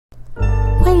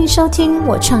收听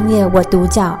我创业我独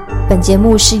角，本节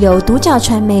目是由独角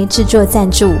传媒制作赞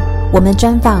助，我们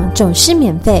专访总是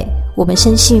免费。我们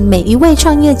深信每一位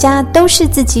创业家都是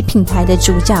自己品牌的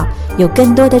主角，有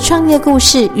更多的创业故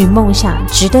事与梦想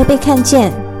值得被看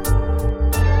见。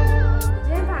今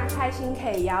天非常开心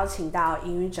可以邀请到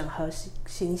营运整合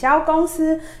行销公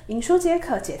司营书皆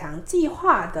可解糖计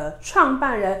划的创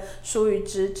办人舒瑜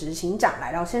之执行长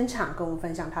来到现场，跟我们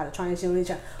分享他的创业心路历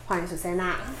程。欢迎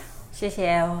Susanna。谢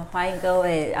谢，欢迎各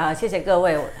位谢谢各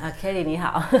位Kelly 你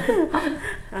好。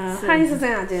欢迎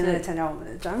Susanna 今天来参加我们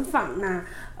的专访。那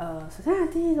Susanna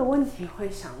第一个问题会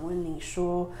想问你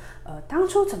说，当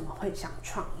初怎么会想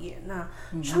创业？那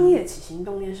创业起心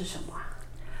动念是什么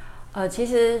啊？其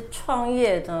实创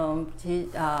业呢，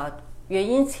原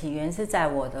因起源是在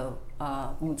我的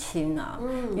母亲啊，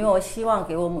因为我希望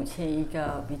给我母亲一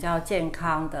个比较健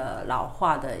康的老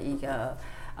化的一个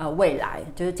未来，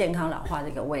就是健康老化的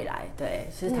一个未来，对，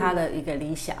是他的一个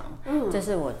理想，这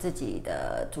是我自己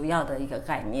的主要的一个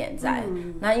概念在。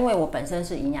那因为我本身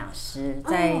是营养师，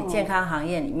在健康行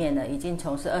业里面呢，已经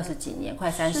从事20几年，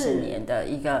快30年的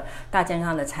一个大健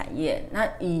康的产业。那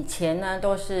以前呢，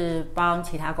都是帮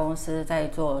其他公司在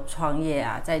做创业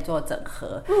啊，在做整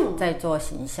合，在做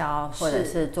行销，或者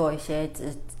是做一些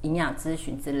营养咨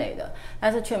询之类的，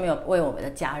但是却没有为我们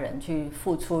的家人去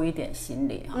付出一点心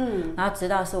力。然后直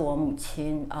到是我母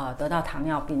亲得到糖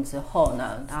尿病之后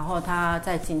呢，然后她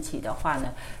在近期的话呢，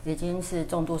已经是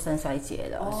重度肾衰竭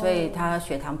了，所以她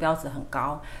血糖标值很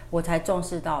高，我才重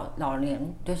视到老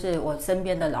年，就是我身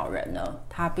边的老人呢，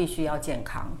他必须要健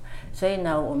康，所以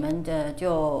呢，我们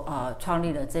就创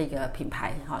立了这个品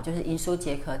牌就是营书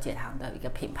皆可解糖的一个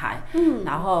品牌。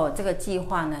然后这个计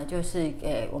划呢，就是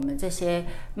给我们这些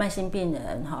慢性病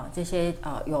人这些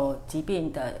有疾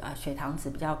病的血糖值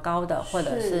比较高的，或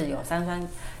者是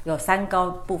有三高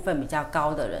部分比较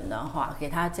高的人的话，给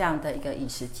他这样的一个饮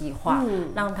食计划，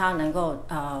让他能够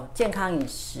健康饮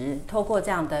食，透过这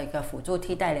样的一个辅助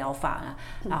替代疗法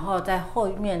然后在后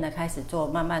面呢开始做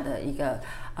慢慢的一个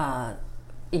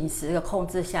饮食的控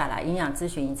制下来，营养咨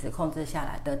询饮食控制下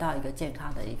来，得到一个健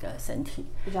康的一个身体，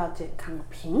比较健康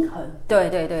平衡。对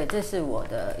对对，这是我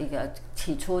的一个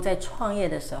起初在创业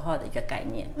的时候的一个概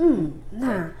念。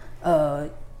那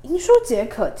营书皆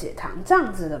可解糖这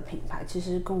样子的品牌，其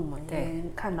实跟我们这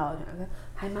边看到的两个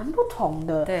还蛮不同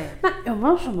的。对，那有没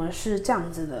有什么是这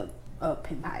样子的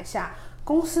品牌下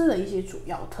公司的一些主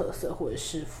要特色或者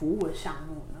是服务的项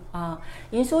目呢？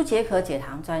营书皆可解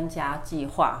糖专家计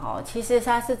划其实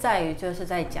它是在于就是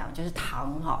在讲就是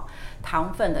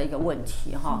糖分的一个问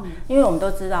题因为我们都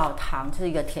知道糖是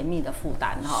一个甜蜜的负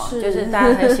担就是大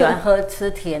家很喜欢吃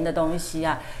甜的东西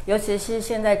啊，尤其是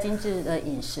现在精致的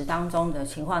饮食当中的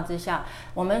情况之下，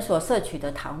我们所摄取的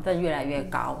糖分越来越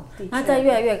高。那在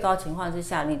越来越高情况之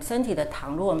下，你身体的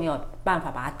糖如果没有办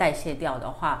法把它代谢掉的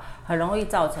话，很容易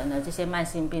造成的这些慢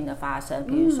性病的发生，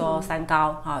比如说三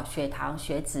高血糖、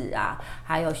血脂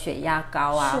还有血压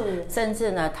高甚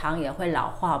至呢糖也会老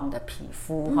化我们的皮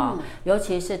肤尤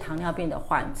其是糖尿病的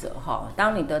患者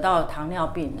当你得到糖尿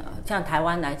病呢，像台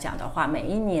湾来讲的话，每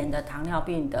一年的糖尿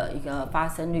病的一个发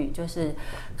生率就是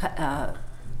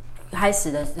开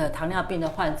始的糖尿病的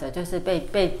患者就是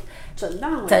被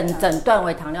诊断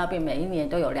为糖尿病，每一年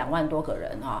都有2万多个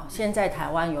人现在台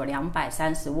湾有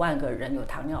230万个人有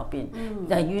糖尿病，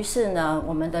等于是呢，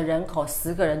我们的人口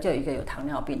10个人就有一个有糖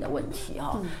尿病的问题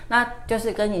那就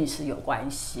是跟饮食有关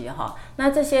系那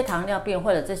这些糖尿病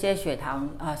或者这些血糖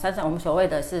我们所谓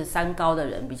的是三高的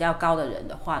人，比较高的人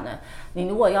的话呢，你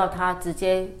如果要他直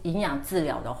接营养治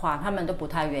疗的话，他们都不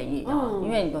太愿意因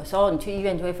为有时候你去医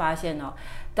院就会发现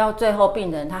到最后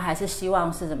病人他还是希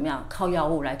望是怎么样靠药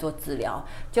物来做治疗，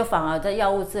就反而在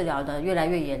药物治疗呢越来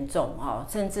越严重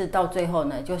甚至到最后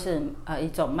呢就是一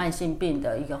种慢性病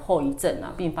的一个后遗症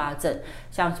并发症，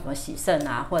像什么洗肾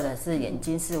或者是眼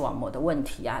睛视网膜的问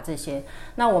题这些。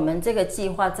那我们这个计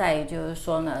划在于就是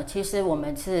说呢，其实我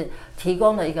们是提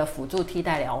供了一个辅助替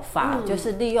代疗法，就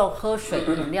是利用喝水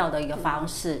饮料的一个方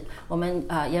式，我们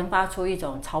研发出一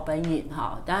种草本饮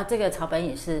然后这个草本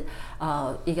饮是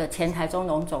一个前台中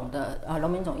荣总的荣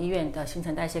民总医院的新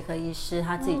陈代谢科医师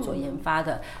他自己所研发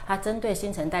的，他针对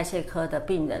新陈代谢科的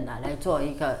病人来做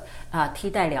一个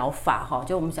替代疗法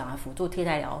就我们讲的辅助替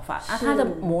代疗法它的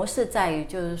模式在于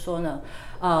就是说呢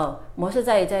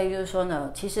在于就是说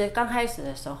呢，其实刚开始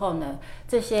的时候呢，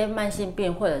这些慢性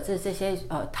病或者是这些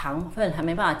糖分还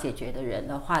没办法解决的人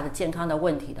的话的健康的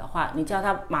问题的话，你叫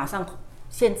他马上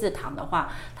限制糖的话，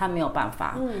他没有办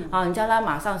法。你叫他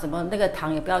马上什么那个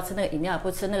糖也不要吃，那个饮料也不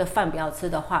吃，那个饭不要吃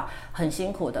的话，很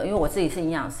辛苦的。因为我自己是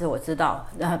营养师，我知道，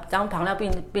当糖尿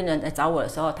病人来找我的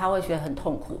时候，他会觉得很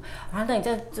痛苦。那你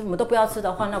这什么都不要吃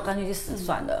的话，那我干脆去死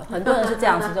算了。很多人是这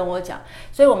样子跟我讲，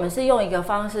所以我们是用一个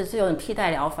方式，是用替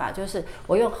代疗法，就是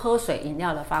我用喝水饮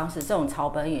料的方式，这种草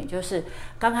本饮，就是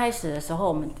刚开始的时候，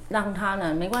我们让他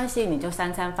呢没关系，你就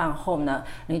3餐饭后呢，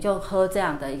你就喝这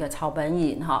样的一个草本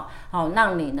饮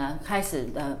让你呢开始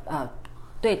的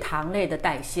对糖类的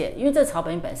代谢，因为这草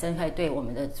本饮本身可以对我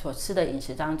们的所吃的饮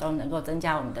食当中能够增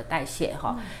加我们的代谢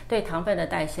对糖分的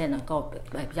代谢能够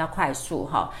比较快速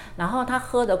然后他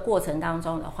喝的过程当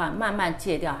中的话，慢慢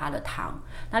戒掉他的糖。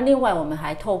那另外我们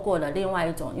还透过了另外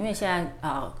一种，因为现在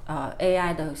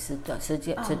AI 的时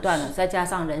段了，再加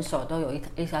上人手都有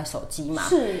一台手机嘛，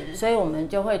是，所以我们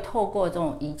就会透过这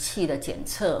种仪器的检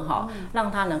测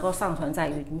让它能够上传在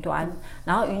云端，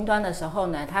然后云端的时候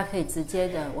呢，它可以直接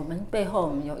的，我们背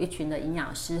后我们有一群的营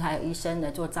养师还有医生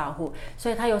的做照护，所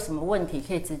以他有什么问题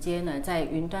可以直接呢在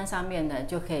云端上面呢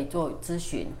就可以做咨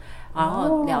询，然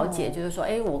后了解就是说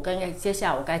我接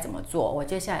下来我该怎么做，我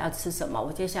接下来要吃什么，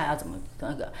我接下来要怎么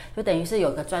那个，就等于是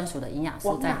有个专属的营养师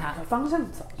在他的方向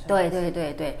走。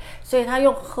对，所以他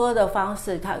用喝的方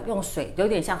式，他用水有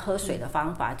点像喝水的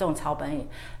方法，这种草本饮，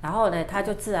然后呢他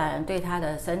就自然对他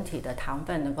的身体的糖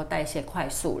分能够代谢快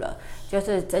速了，就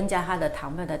是增加他的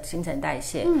糖分的新陈代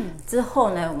谢。之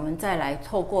后呢我们再来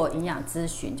透过营养咨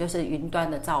询，就是云端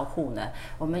的照护呢，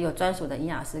我们有专属的营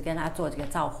养师跟他做这个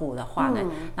照护的话呢，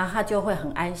那他就会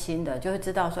很安心的，就会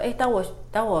知道说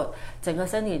当我整个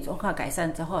身体状况改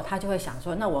善之后，他就会想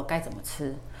说那我该怎么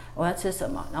吃，我要吃什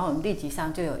么，然后我们立即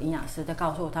上就有营养师在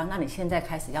告诉他，那你现在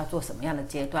开始要做什么样的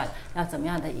阶段，要怎么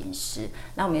样的饮食，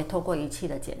那我们也透过仪器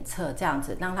的检测，这样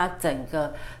子让他整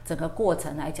个过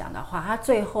程来讲的话，他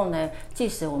最后呢，即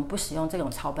使我们不使用这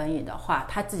种草本饮的话，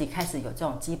他自己开始有这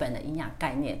种基本的营养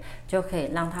概念，就可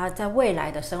以让他在未来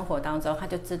的生活当中，他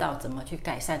就知道怎么去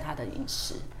改善他的饮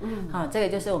食。这个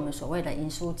就是我们所谓的营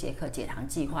蔬解渴解糖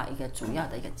计划一个主要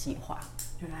的一个计划。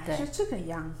原来是这个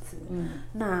样子。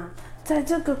那在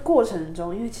这个过程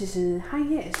中，因为其实它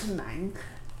也是蛮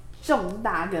重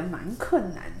大跟蛮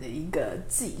困难的一个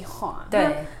计划。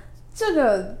对，这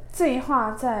个计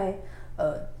划在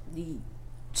你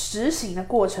执行的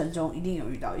过程中，一定有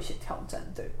遇到一些挑战，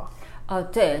对吧？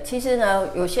对，其实呢，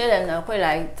有些人呢会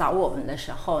来找我们的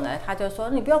时候呢，他就说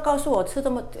你不要告诉我吃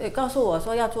这么，告诉我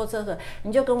说要做这个，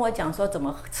你就跟我讲说怎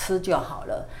么吃就好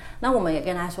了。那我们也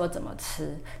跟他说怎么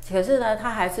吃，可是呢，他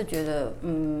还是觉得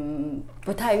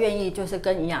不太愿意，就是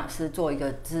跟营养师做一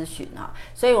个咨询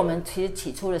所以我们其实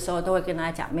起初的时候都会跟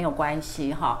他讲没有关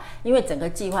系因为整个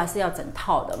计划是要整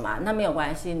套的嘛，那没有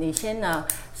关系，你先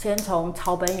从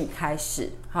草本饮开始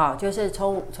就是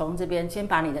从这边先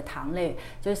把你的糖类，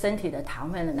就是身体的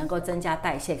糖分能够增加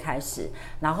代谢开始，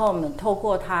然后我们透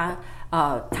过他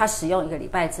使用1个礼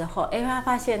拜之后，他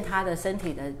发现他的身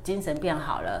体的精神变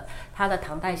好了，他的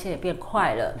糖代谢也变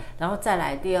快了，然后再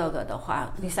来第2个的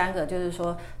话，第3个就是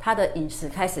说他的饮食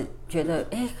开始觉得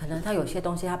可能他有些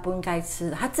东西他不应该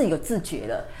吃，他自己有自觉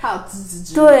了，他有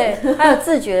自对，他有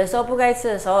自觉的时候，不该吃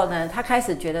的时候呢，他开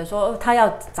始觉得说他要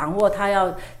掌握，他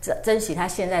要珍惜他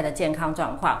现在的健康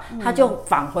状况，他就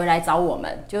返回来找我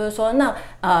们，就是说那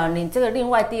你这个另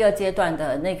外第2阶段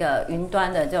的那个云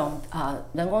端的这种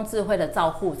人工智慧的照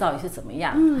护到底是怎么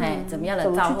样？怎么样的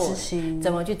照护？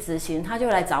怎么去执行？他就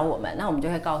来找我们，那我们就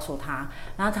会告诉他，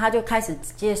然后他就开始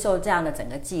接受这样的整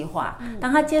个计划。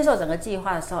当他接受整个计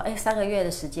划的时候，3个月的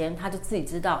时间，他就自己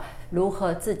知道如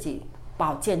何自己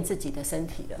保健自己的身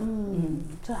体了。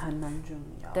这还蛮重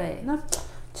要。对，那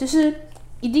其实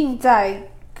一定在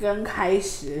刚开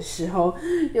始的时候，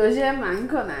有一些蛮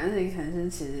困难的事情，可能是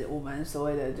其实我们所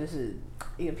谓的就是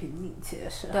一个瓶颈期的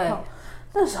时候。对，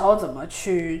那时候怎么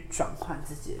去转换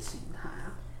自己的心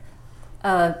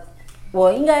态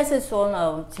我应该是说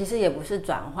呢，其实也不是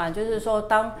转换，就是说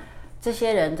当这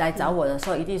些人来找我的时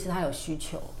候，一定是他有需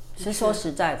求。是说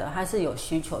实在的，它是有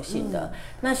需求性的。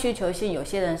那需求性，有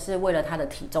些人是为了他的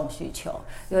体重需求，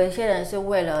有一些人是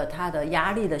为了他的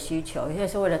压力的需求，有些人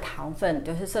是为了糖分，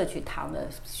就是摄取糖的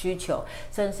需求，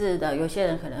甚至的有些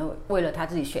人可能为了他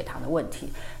自己血糖的问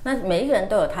题。那每一个人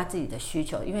都有他自己的需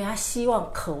求，因为他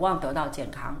渴望得到健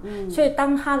康。所以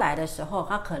当他来的时候，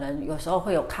他可能有时候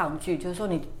会有抗拒，就是说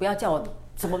你不要叫我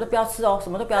什么都不要吃哦，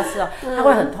什么都不要吃哦，他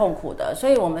会很痛苦的。所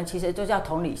以我们其实就叫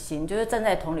同理心，就是站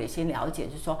在同理心了解，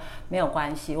就是说没有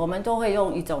关系，我们都会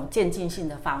用一种渐进性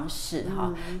的方式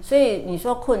所以你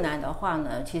说困难的话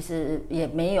呢，其实也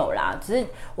没有啦，只是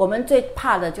我们最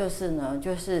怕的就是呢，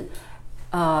就是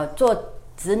做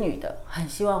子女的，很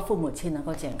希望父母亲能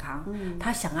够健康，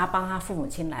他想要帮他父母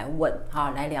亲来问，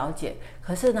来了解，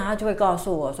可是呢，他就会告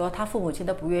诉我说，他父母亲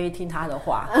都不愿意听他的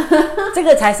话，这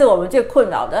个才是我们最困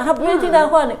扰的。他不愿意听他的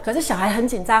话，可是小孩很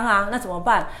紧张啊，那怎么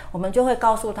办？我们就会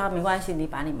告诉他，没关系，你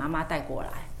把你妈妈带过来。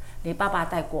你爸爸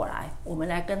带过来，我们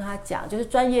来跟他讲，就是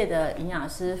专业的营养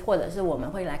师，或者是我们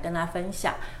会来跟他分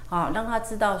享，让他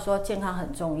知道说健康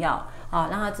很重要，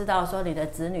让他知道说你的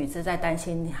子女是在担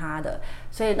心他的，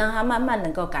所以让他慢慢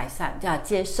能够改善，这样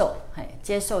接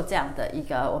受这样的一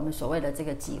个我们所谓的这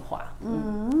个计划。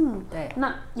对。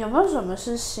那有没有什么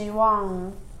是希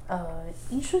望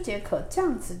英舒杰可这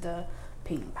样子的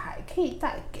品牌可以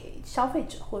带给消费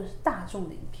者或者是大众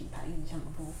的品牌印象的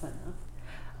部分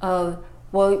呢？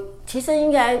我其实应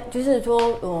该就是说，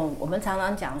我们常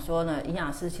常讲说呢，营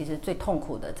养师其实最痛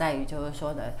苦的在于就是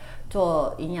说呢，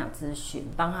做营养咨询，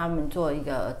帮他们做一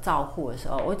个照护的时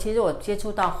候，我接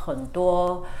触到很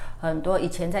多以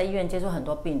前在医院接触很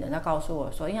多病人，他告诉我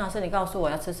说，营养师你告诉我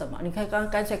要吃什么，你可以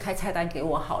干脆开菜单给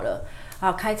我好了，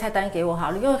开菜单给我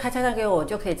好了，因为开菜单给我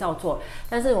就可以照做。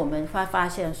但是我们会发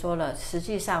现说了，实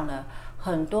际上呢，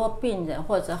很多病人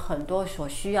或者很多所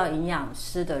需要营养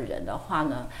师的人的话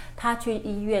呢，他去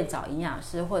医院找营养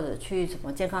师或者去什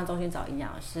么健康中心找营养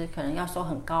师，可能要收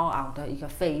很高昂的一个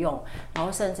费用，然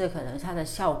后甚至可能他的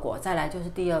效果，再来就是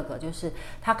第二个就是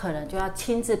他可能就要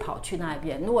亲自跑去那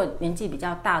边。如果年纪比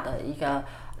较大的一个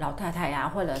老太太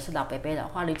呀，或者是老伯伯的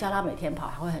话，你叫他每天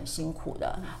跑，他会很辛苦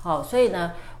的。所以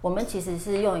呢，我们其实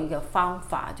是用一个方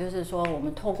法，就是说我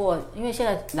们透过，因为现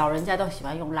在老人家都喜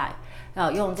欢用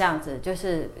LINE， 用这样子就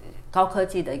是高科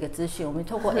技的一个资讯，我们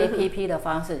透过 APP 的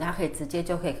方式，他可以直接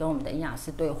就可以跟我们的营养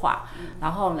师对话，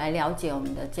然后来了解我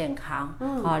们的健康，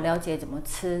了解怎么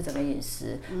吃，怎么饮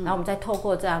食，然后我们再透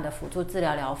过这样的辅助治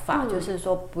疗疗法，就是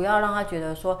说不要让他觉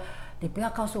得说，你不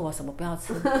要告诉我什么不要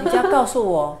吃，你只要告诉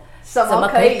我什么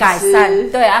可以改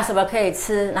善，对啊，什么可以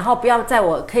吃，然后不要在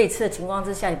我可以吃的情况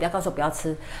之下，你不要告诉我不要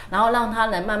吃，然后让他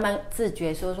能慢慢自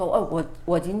觉说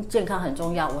我已经健康很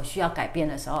重要，我需要改变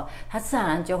的时候，他自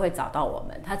然就会找到我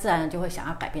们，他自然就会想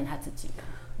要改变他自己的。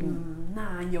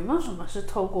那有没有什么是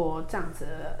透过这样子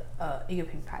的一个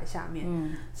品牌下面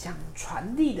想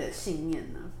传递的信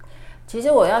念呢？其实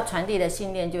我要传递的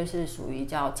信念就是属于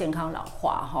叫健康老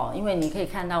化哈，因为你可以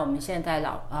看到我们现在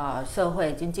社会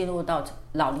已经进入到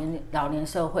老年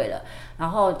社会了，然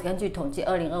后根据统计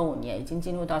，2025年已经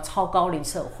进入到超高龄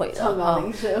社会了。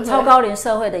超高龄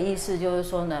社会的意思就是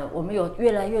说呢，我们有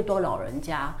越来越多老人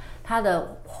家，他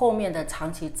的后面的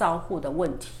长期照护的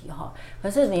问题哈。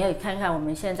可是你可以看看，我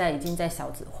们现在已经在少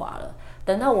子化了。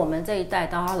等到我们这一代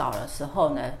到他老的时候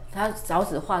呢，他少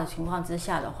子化的情况之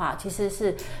下的话，其实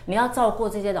是你要照顾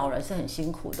这些老人是很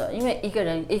辛苦的，因为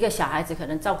一个小孩子可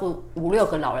能照顾5-6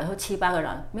个老人或7-8个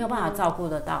老人，没有办法照顾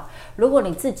得到。如果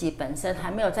你自己本身还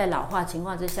没有在老化情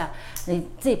况之下，你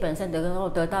自己本身能够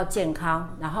得到健康，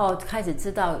然后开始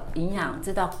知道营养，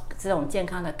知道这种健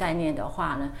康的概念的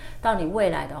话呢，到你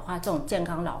未来的话，这种健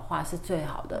康老化是最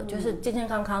好的，就是健健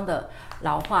康康的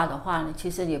老化的话呢，其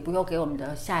实也不用给我们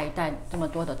的下一代这么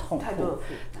多的痛苦。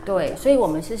对，所以我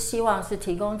们是希望是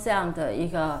提供这样的一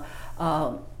个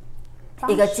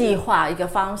计划，一个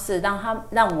方式，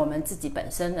让我们自己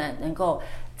本身呢，能够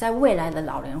在未来的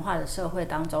老年化的社会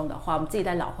当中的话，我们自己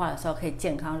在老化的时候可以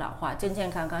健康老化，健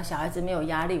健康康，小孩子没有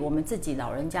压力，我们自己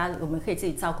老人家我们可以自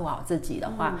己照顾好自己的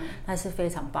话，那是非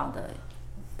常棒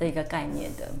的一个概念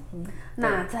的。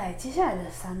那在接下来的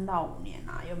3到5年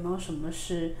啊，有没有什么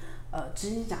是执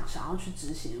行长想要去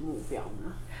执行的目标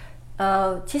呢？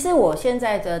其实我现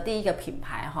在的第一个品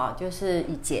牌哈，就是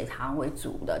以解糖为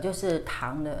主的，就是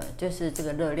糖的，就是这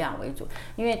个热量为主。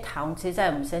因为糖其实在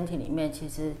我们身体里面，其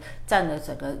实占了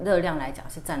整个热量来讲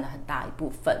是占了很大一部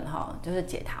分哈，就是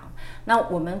解糖。那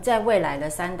我们在未来的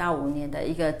3到5年的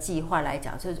一个计划来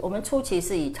讲，就是我们初期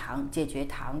是以糖解决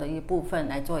糖的一部分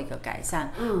来做一个改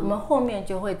善，我们后面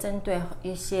就会针对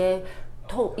一些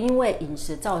因为饮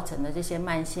食造成的这些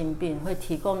慢性病，会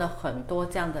提供了很多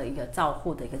这样的一个照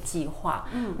护的一个计划，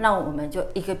让我们就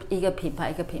一个品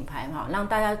牌哈，让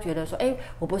大家觉得说，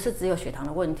我不是只有血糖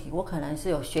的问题，我可能是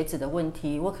有血脂的问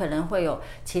题，我可能会有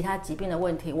其他疾病的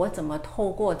问题，我怎么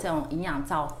透过这种营养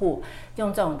照护，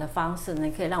用这种的方式呢，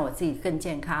可以让我自己更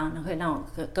健康，可以让我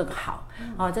更好。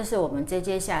这是我们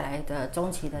接下来的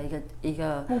中期的一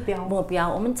个目标。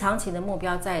我们长期的目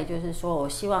标在于就是说，我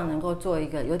希望能够做一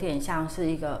个有点像是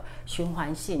一个循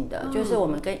环性的，就是我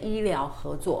们跟医疗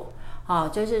合作。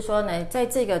就是说呢，在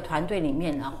这个团队里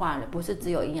面的话呢，不是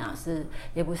只有营养师，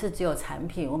也不是只有产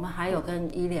品，我们还有跟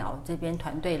医疗这边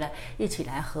团队来一起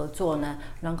来合作呢，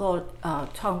能够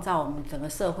创造我们整个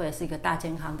社会是一个大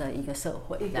健康的一个社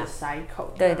会，一个 cycle。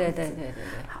对。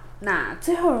好，那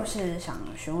最后是想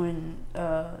询问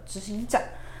执行长，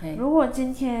如果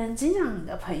今天执行长你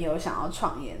的朋友想要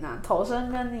创业，那投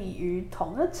身跟你于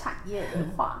同个产业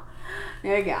的话，你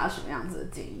会给他什么样子的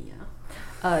建议呢？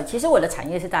其实我的产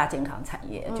业是大健康产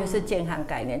业，就是健康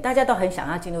概念，大家都很想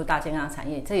要进入大健康产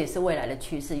业，这也是未来的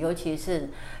趋势，尤其是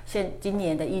今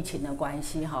年的疫情的关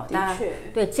系哈，大家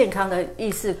对健康的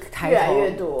意识抬头，越来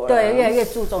越多了，对，越来越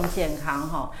注重健康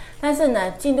哈。但是呢，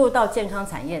进入到健康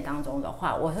产业当中的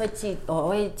话，我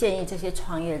会建议这些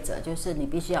创业者，就是你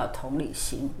必须要有同理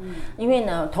心，因为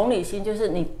呢，同理心就是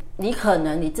你可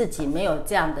能你自己没有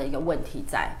这样的一个问题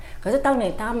在，可是当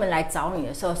他们来找你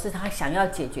的时候，是他想要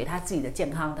解决他自己的健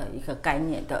康的一个概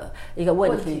念的一个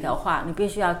问题的话，你必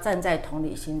须要站在同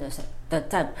理心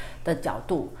的角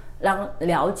度，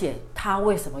了解他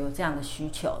为什么有这样的需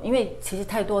求。因为其实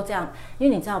太多这样，因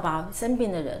为你知道吧，生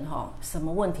病的人什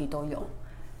么问题都有，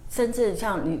甚至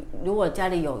像你如果家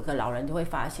里有一个老人，就会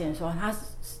发现说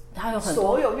他有很多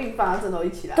所有并发症都一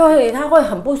起来，对，他会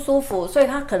很不舒服，所以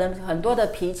他可能很多的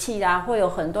脾气啊，会有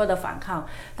很多的反抗，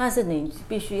但是你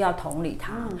必须要同理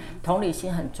他，同理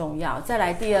心很重要。再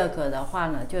来第二个的话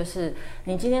呢，就是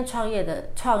你今天创业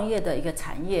的一个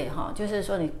产业就是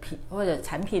说你或者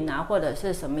产品啊，或者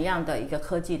是什么样的一个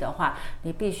科技的话，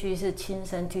你必须是亲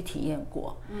身去体验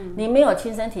过，你没有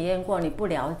亲身体验过，你不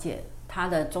了解它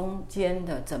的中间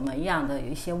的怎么样的有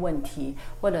一些问题，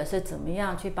或者是怎么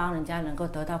样去帮人家能够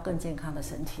得到更健康的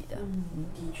身体的。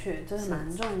的确，这是蛮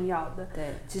重要的。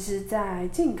对，其实，在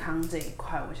健康这一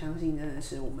块，我相信真的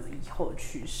是我们以后的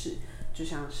趋势。就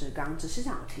像是刚刚执行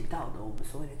长提到的，我们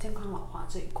所谓的健康老化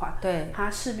这一块，对，它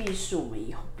势必是我们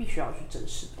以后必须要去正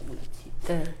视的问题。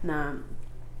对，那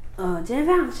今天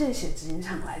非常谢谢执行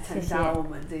长来参加我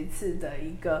们这一次的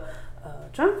一个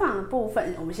专访的部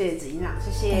分，我们谢谢执行长，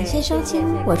谢谢。感谢收听《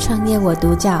我创业我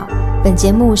独角》，本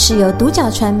节目是由独角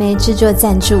传媒制作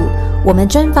赞助，我们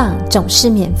专访总是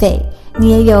免费。你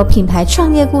也有品牌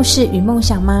创业故事与梦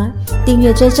想吗？订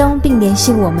阅追踪并联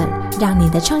系我们，让你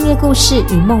的创业故事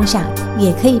与梦想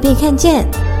也可以被看见。